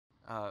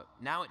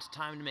Now it's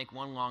time to make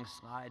one long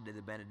slide to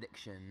the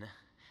benediction.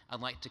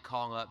 I'd like to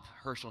call up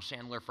Herschel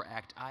Chandler for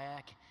ACT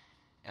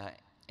IAC,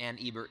 Ann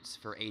Eberts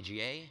for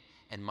AGA,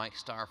 and Mike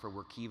Starr for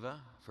Workiva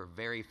for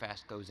very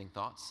fast closing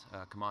thoughts.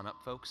 Come on up,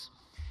 folks.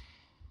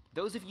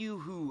 Those of you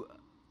who,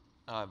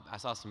 I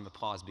saw some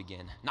applause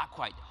begin. Not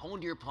quite.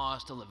 Hold your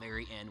applause till the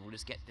very end. We'll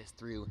just get this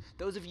through.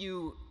 Those of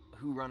you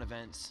who run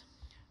events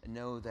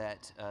know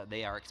that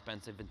they are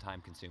expensive and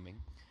time consuming.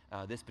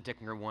 This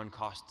particular one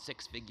cost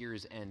 6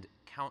 figures and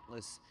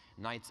countless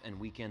nights and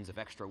weekends of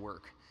extra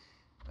work.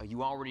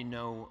 You already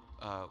know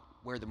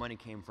where the money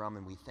came from,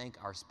 and we thank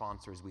our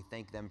sponsors. We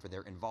thank them for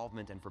their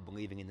involvement and for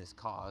believing in this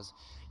cause.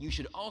 You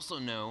should also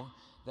know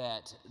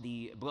that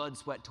the blood,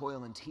 sweat,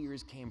 toil, and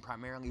tears came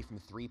primarily from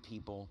 3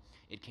 people.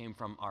 It came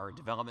from our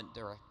development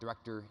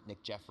director,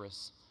 Nick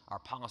Jeffress, our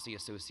policy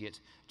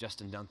associate,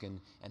 Justin Duncan,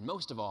 and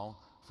most of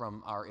all,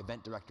 from our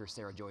event director,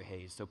 Sarah Joy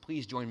Hayes. So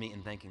please join me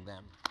in thanking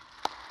them.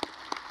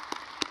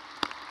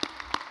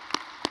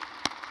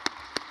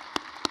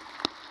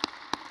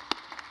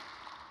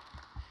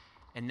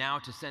 And now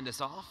to send us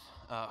off,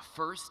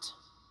 first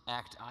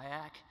ACT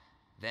IAC,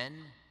 then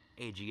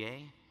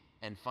AGA,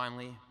 and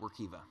finally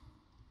Workiva.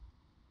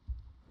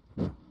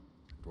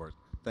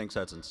 Thanks,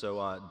 Hudson.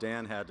 So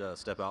Dan had to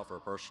step out for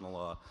a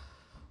personal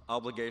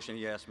obligation.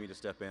 He asked me to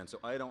step in. So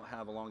I don't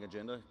have a long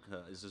agenda.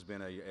 This has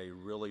been a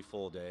really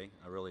full day,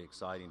 a really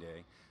exciting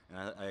day.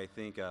 And I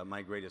think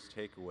my greatest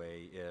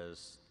takeaway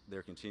is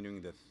they're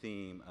continuing the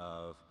theme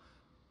of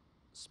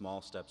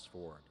small steps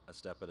forward, a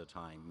step at a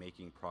time,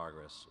 making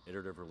progress,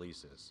 iterative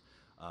releases.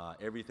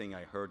 Everything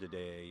I heard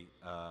today,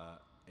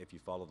 if you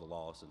follow the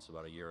law since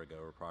about a year ago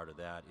or prior to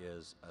that,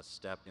 is a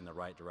step in the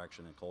right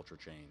direction in culture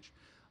change.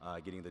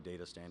 Getting the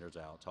data standards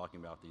out, talking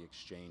about the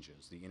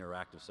exchanges, the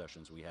interactive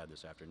sessions we had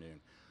this afternoon.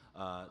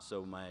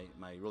 So my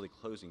really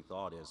closing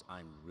thought is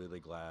I'm really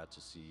glad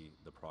to see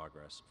the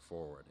progress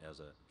forward. As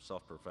a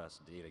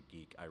self-professed data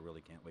geek, I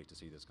really can't wait to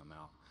see this come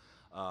out.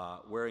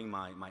 Wearing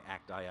my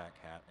ACT IAC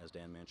hat, as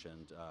Dan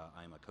mentioned,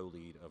 I'm a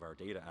co-lead of our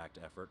Data Act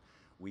effort.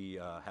 We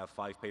have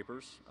 5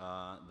 papers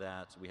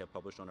that we have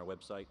published on our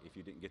website. If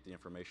you didn't get the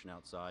information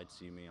outside,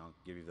 see me, I'll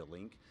give you the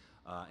link.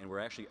 And we're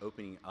actually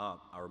opening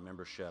up our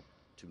membership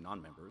to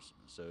non-members.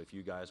 So if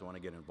you guys want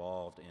to get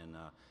involved in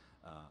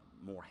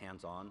more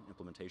hands-on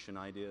implementation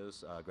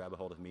ideas, grab a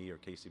hold of me or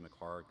Casey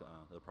McHarg,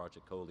 the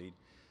project co-lead.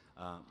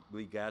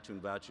 We got to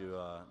invite you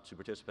to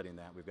participate in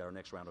that. We've got our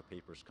next round of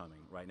papers coming.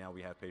 Right now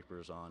we have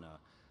papers on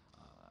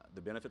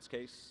the benefits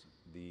case,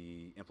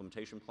 the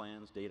implementation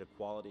plans, data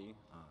quality,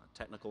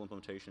 technical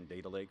implementation,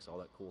 data lakes, all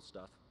that cool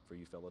stuff for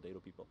you fellow data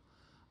people.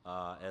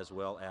 As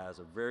well as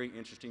a very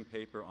interesting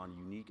paper on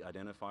unique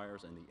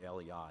identifiers and the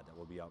LEI that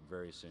will be out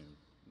very soon.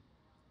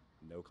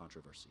 No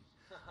controversy.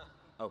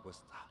 Oh, God.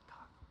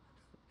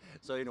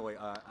 So anyway,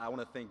 I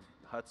want to thank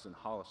Hudson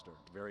Hollister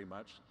very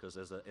much, because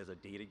as a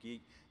data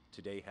geek,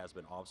 today has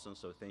been awesome.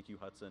 So thank you,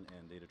 Hudson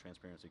and Data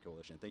Transparency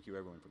Coalition. Thank you,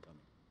 everyone, for coming.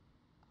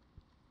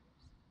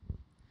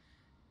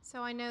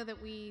 So I know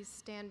that we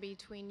stand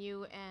between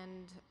you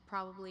and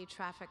probably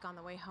traffic on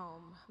the way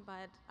home,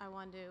 but I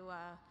want to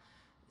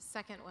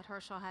second what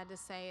Herschel had to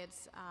say.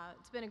 It's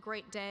been a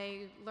great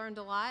day, learned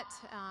a lot,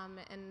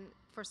 and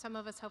for some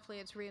of us, hopefully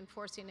it's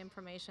reinforcing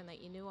information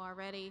that you knew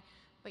already,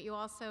 but you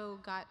also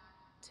got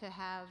to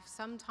have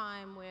some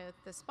time with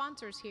the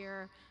sponsors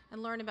here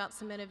and learn about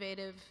some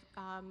innovative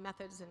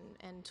methods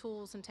and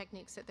tools and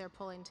techniques that they're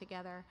pulling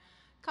together.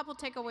 A couple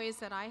takeaways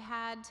that I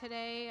had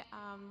today,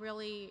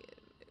 really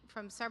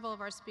from several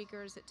of our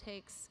speakers, it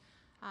takes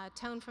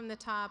tone from the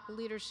top,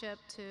 leadership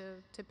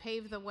to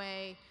pave the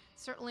way,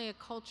 certainly a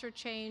culture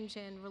change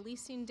in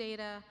releasing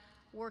data,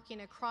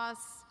 working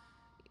across,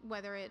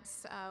 whether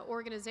it's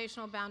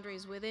organizational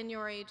boundaries within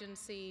your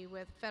agency,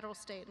 with federal,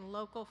 state, and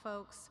local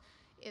folks.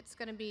 It's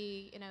going to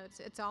be,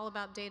 it's all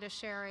about data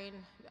sharing,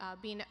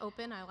 being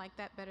open. I like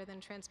that better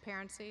than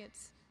transparency. It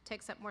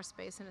takes up more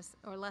space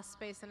or less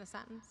space in a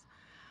sentence.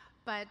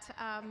 But,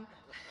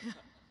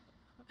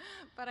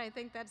 but I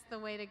think that's the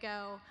way to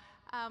go.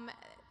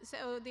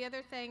 So the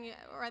other thing,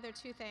 or other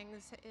 2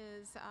 things,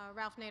 is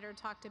Ralph Nader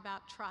talked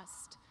about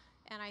trust.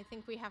 And I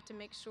think we have to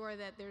make sure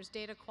that there's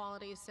data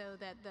quality so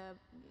that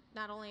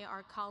not only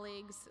our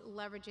colleagues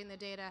leveraging the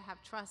data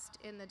have trust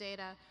in the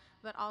data,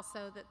 but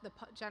also that the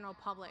general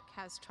public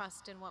has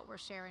trust in what we're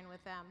sharing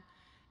with them.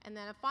 And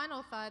then a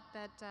final thought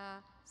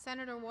that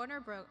Senator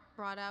Warner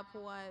brought up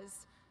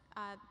was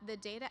the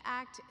Data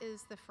Act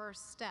is the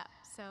first step.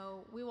 So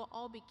we will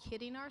all be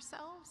kidding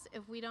ourselves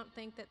if we don't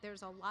think that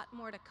there's a lot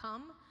more to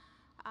come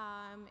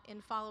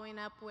in following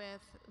up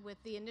with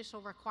the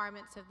initial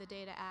requirements of the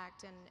Data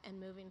Act and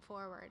moving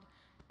forward.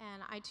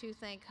 And I too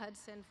thank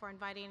Hudson for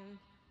inviting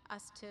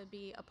us to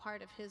be a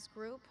part of his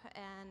group,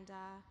 and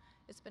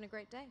it's been a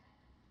great day.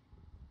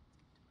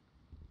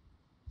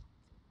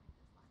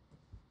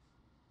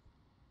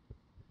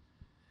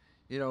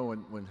 You know,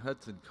 when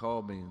Hudson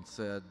called me and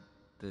said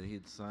that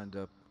he'd signed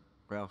up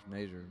Ralph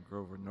Nader and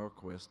Grover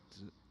Norquist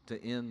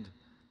to end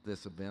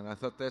this event, I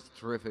thought that's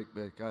terrific,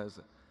 because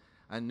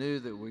I knew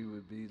that we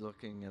would be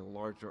looking at a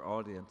larger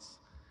audience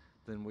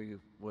than we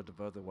would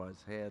have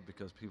otherwise had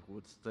because people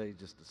would stay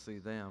just to see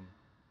them.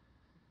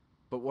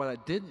 But what I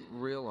didn't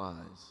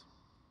realize,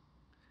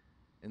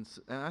 and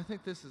I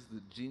think this is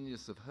the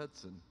genius of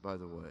Hudson, by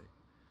the way,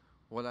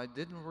 what I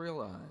didn't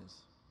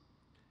realize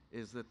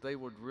is that they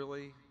would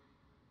really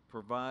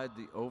provide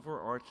the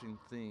overarching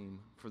theme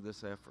for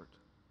this effort.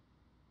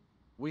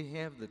 We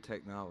have the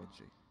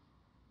technology.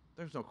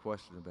 There's no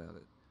question about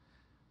it.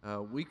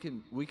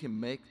 We can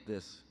make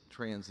this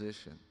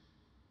transition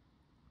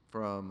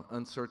from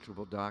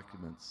unsearchable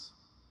documents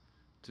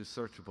to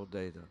searchable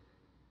data.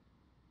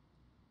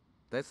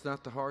 That's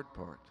not the hard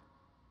part.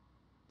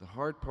 The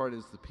hard part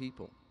is the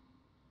people.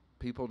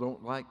 People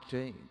don't like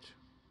change.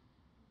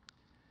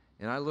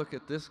 And I look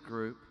at this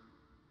group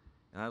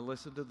and I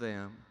listen to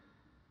them,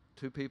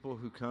 two people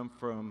who come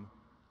from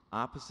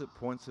opposite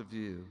points of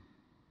view,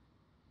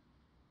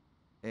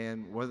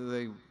 and whether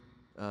they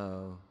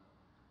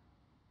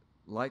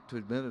like to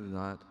admit it or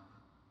not,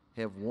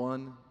 have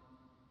one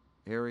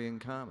area in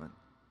common.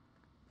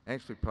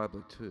 Actually,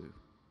 probably two.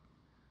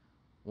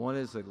 One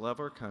is they love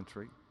our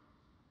country,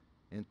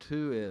 and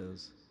two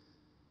is,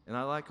 and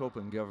I like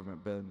open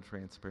government better than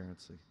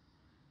transparency,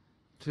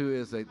 two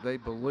is they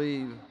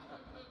believe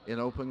in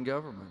open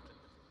government.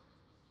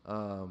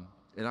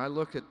 And I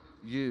look at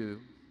you,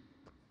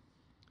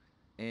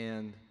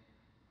 and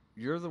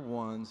you're the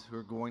ones who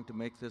are going to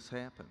make this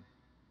happen.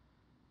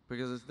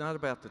 Because it's not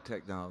about the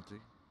technology.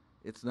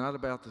 It's not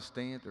about the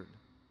standard.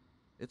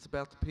 It's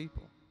about the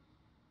people.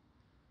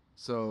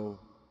 So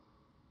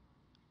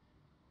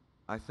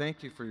I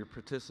thank you for your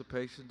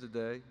participation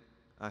today.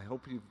 I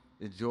hope you've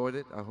enjoyed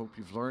it. I hope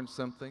you've learned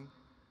something.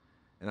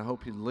 And I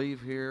hope you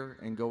leave here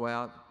and go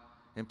out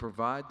and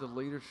provide the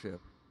leadership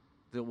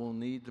that we'll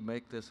need to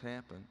make this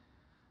happen.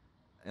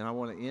 And I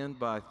want to end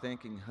by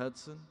thanking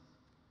Hudson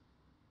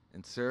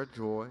and Sarah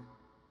Joy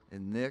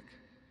and Nick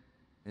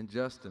and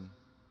Justin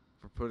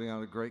for putting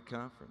on a great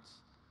conference.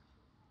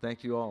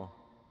 Thank you all.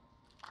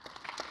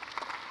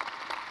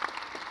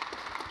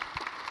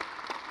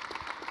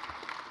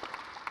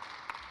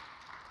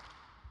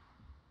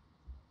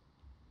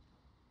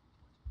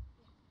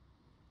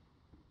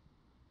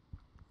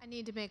 I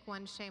need to make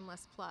one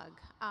shameless plug.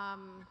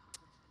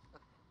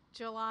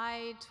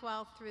 July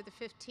 12th through the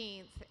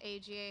 15th,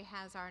 AGA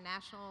has our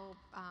National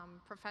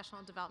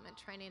Professional Development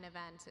Training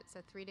event. It's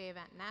a 3-day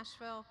event in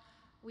Nashville.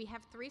 We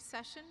have 3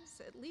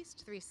 sessions, at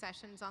least 3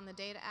 sessions on the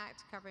Data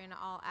Act, covering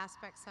all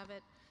aspects of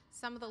it.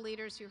 Some of the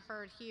leaders you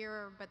heard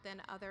here, but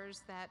then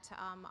others that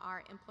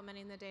are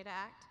implementing the Data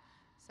Act.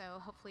 So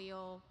hopefully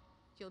you'll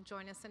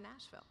join us in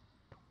Nashville.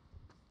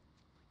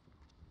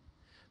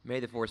 May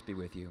the force be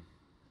with you.